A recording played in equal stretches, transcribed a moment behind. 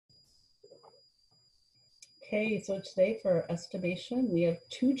Okay, so today for our estimation, we have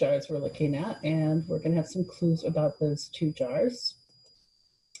two jars we're looking at, and we're going to have some clues about those two jars.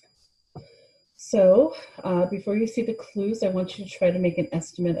 So before you see the clues, I want you to try to make an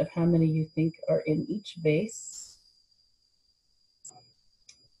estimate of how many you think are in each vase.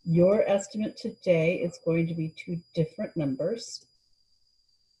 Your estimate today is going to be two different numbers.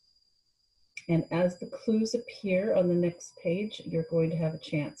 And as the clues appear on the next page, you're going to have a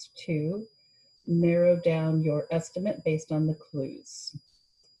chance to narrow down your estimate based on the clues.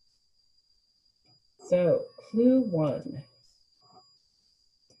 So, clue 1.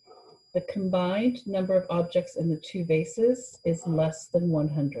 The combined number of objects in the two vases is less than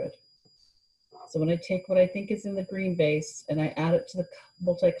 100. So when I take what I think is in the green vase and I add it to the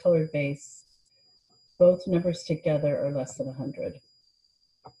multicolored vase, both numbers together are less than 100.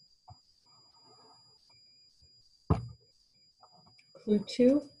 Clue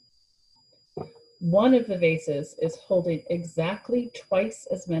 2. One of the vases is holding exactly twice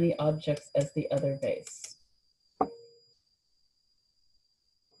as many objects as the other vase.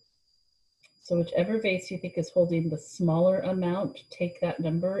 So whichever vase you think is holding the smaller amount, take that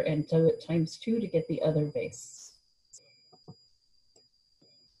number and do it times 2 to get the other vase.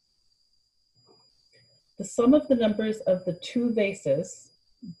 The sum of the numbers of the two vases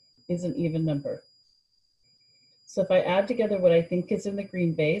is an even number. So if I add together what I think is in the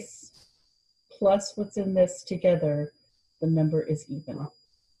green vase plus what's in this together, the number is even.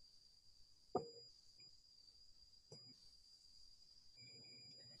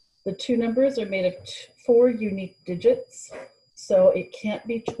 The two numbers are made of 4 unique digits, so it can't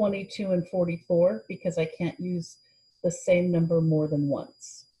be 22 and 44 because I can't use the same number more than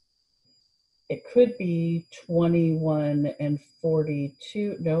once. It could be 21 and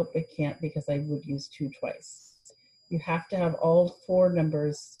 42. Nope, it can't because I would use 2 twice. You have to have all 4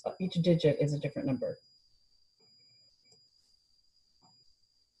 numbers. Each digit is a different number.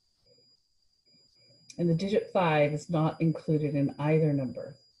 And the digit 5 is not included in either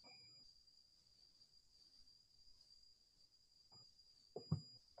number.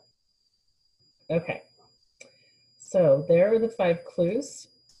 Okay, so there are the 5 clues.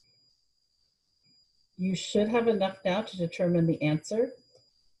 You should have enough now to determine the answer.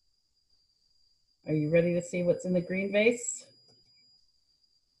 Are you ready to see what's in the green vase?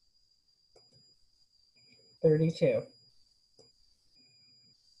 32.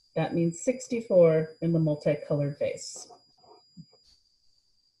 That means 64 in the multicolored vase.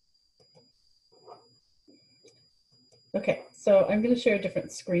 Okay, so I'm going to share a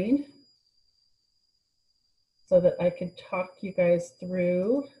different screen so that I can talk you guys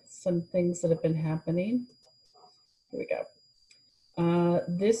through some things that have been happening. Here we go.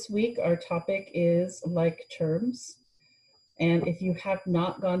 This week, our topic is like terms. And if you have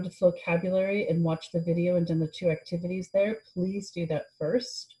not gone to Flocabulary and watched the video and done the 2 activities there, please do that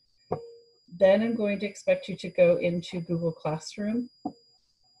first. Then I'm going to expect you to go into Google Classroom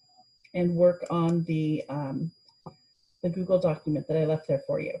and work on the Google document that I left there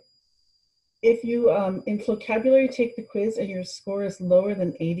for you. If you, in Flocabulary, take the quiz and your score is lower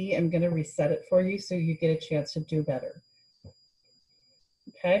than 80, I'm going to reset it for you so you get a chance to do better.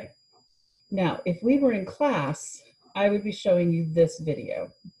 Okay? Now, if we were in class, I would be showing you this video.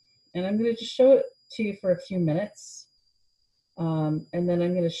 And I'm going to just show it to you for a few minutes. And then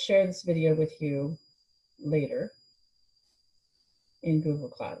I'm going to share this video with you later in Google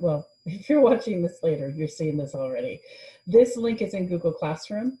Class. Well, if you're watching this later, you're seeing this already. This link is in Google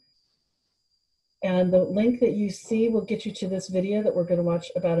Classroom. And the link that you see will get you to this video that we're going to watch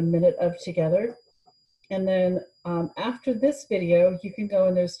about a minute of together. And then after this video, you can go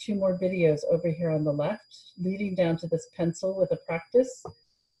and there's 2 more videos over here on the left, leading down to this pencil with a practice.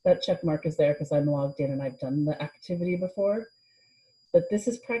 That check mark is there because I'm logged in and I've done the activity before. But this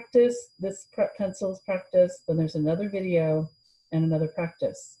is practice, this pencil is practice, then there's another video and another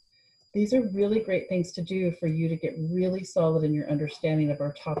practice. These are really great things to do for you to get really solid in your understanding of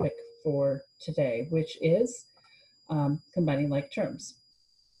our topic for today, which is combining like terms.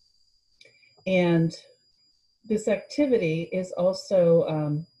 And this activity is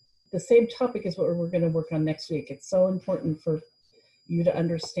also the same topic as what we're going to work on next week. It's so important for you to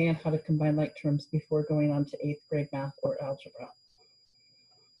understand how to combine like terms before going on to 8th grade math or algebra.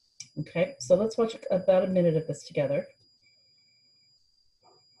 Okay, so let's watch about a minute of this together.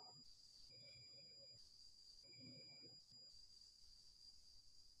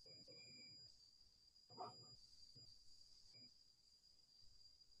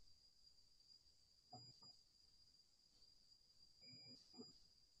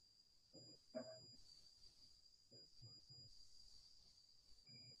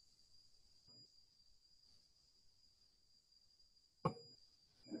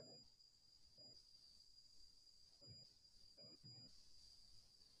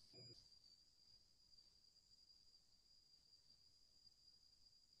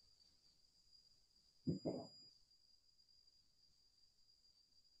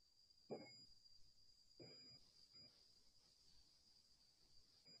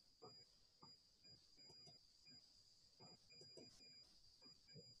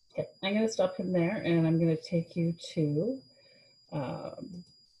 Okay, I'm going to stop him there, and I'm going to take you to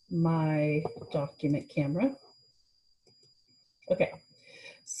my document camera. Okay,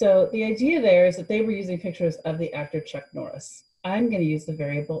 so the idea there is that they were using pictures of the actor Chuck Norris. I'm going to use the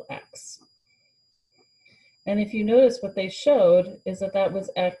variable x. And if you notice, what they showed is that that was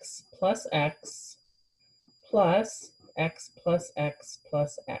x plus x plus x plus x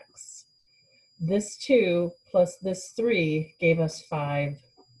plus x. This 2 plus this 3 gave us 5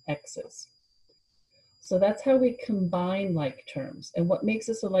 x's. So that's how we combine like terms. And what makes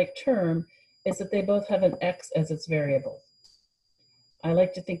this a like term is that they both have an x as its variable. I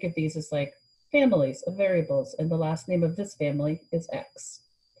like to think of these as like families of variables, and the last name of this family is x.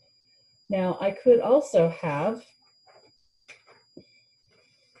 Now, I could also have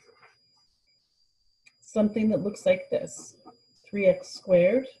something that looks like this: 3x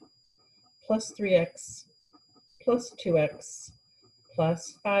squared plus 3x plus 2x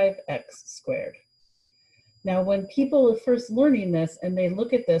plus 5x squared. Now, when people are first learning this and they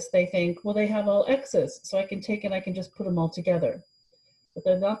look at this, they think, well, they have all x's, so I can take and I can just put them all together. But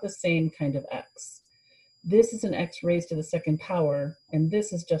they're not the same kind of x. This is an x raised to the second power, and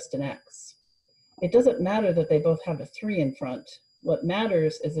this is just an x. It doesn't matter that they both have a 3 in front. What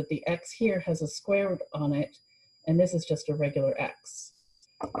matters is that the x here has a square on it, and this is just a regular x.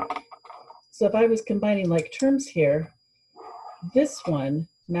 So if I was combining like terms here, this one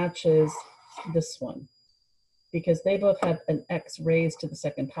matches this one, because they both have an x raised to the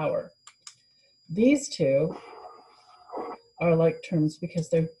second power. These two are like terms because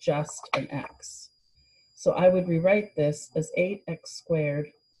they're just an x. So I would rewrite this as 8x squared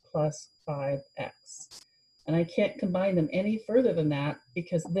plus 5x. And I can't combine them any further than that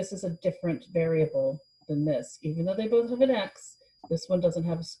because this is a different variable than this. Even though they both have an x, this one doesn't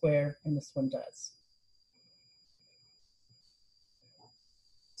have a square and this one does.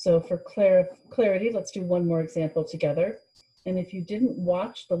 So for clarity, let's do one more example together. And if you didn't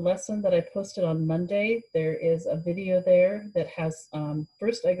watch the lesson that I posted on Monday, there is a video there that has,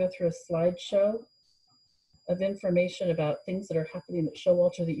 first I go through a slideshow of information about things that are happening at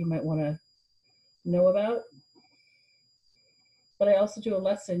Showalter that you might want to know about. But I also do a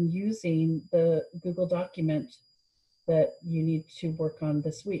lesson using the Google document that you need to work on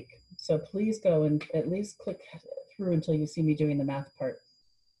this week. So please go and at least click through until you see me doing the math part.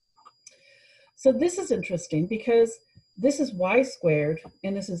 So this is interesting because this is y squared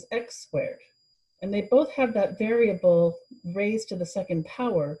and this is x squared. And they both have that variable raised to the second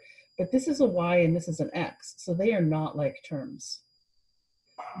power, but this is a y and this is an x, so they are not like terms.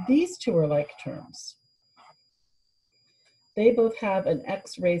 These two are like terms. They both have an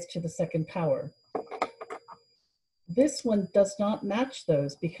x raised to the second power. This one does not match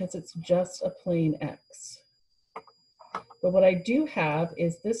those because it's just a plain x. But what I do have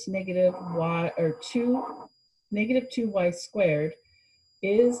is this negative 2y squared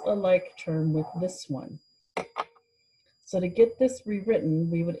is a like term with this one. So to get this rewritten,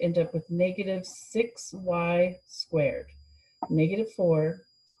 we would end up with negative 6y squared. Negative 4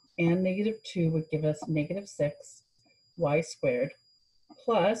 and negative 2 would give us negative 6y squared,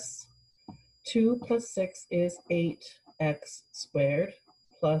 plus 2 plus 6 is 8x squared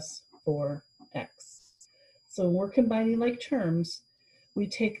plus 4x. So when we're combining like terms, we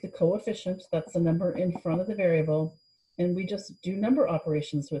take the coefficient, that's the number in front of the variable, and we just do number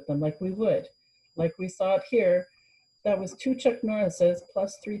operations with them like we would. Like we saw it here, that was 2 Chuck Norrises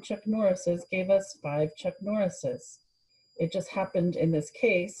plus 3 Chuck Norrises gave us 5 Chuck Norrises. It just happened in this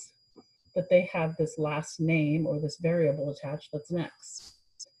case that they have this last name or this variable attached that's an x.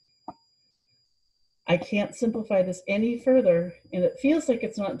 I can't simplify this any further, and it feels like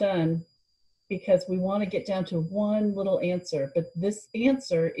it's not done because we want to get down to one little answer, but this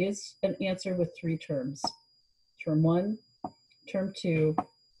answer is an answer with 3 terms. Term 1, term 2,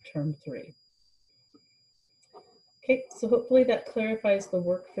 term 3. Okay, so hopefully that clarifies the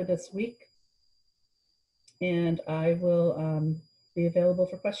work for this week. And I will be available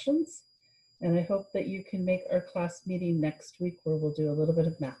for questions. And I hope that you can make our class meeting next week where we'll do a little bit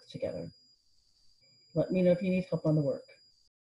of math together. Let me know if you need help on the work.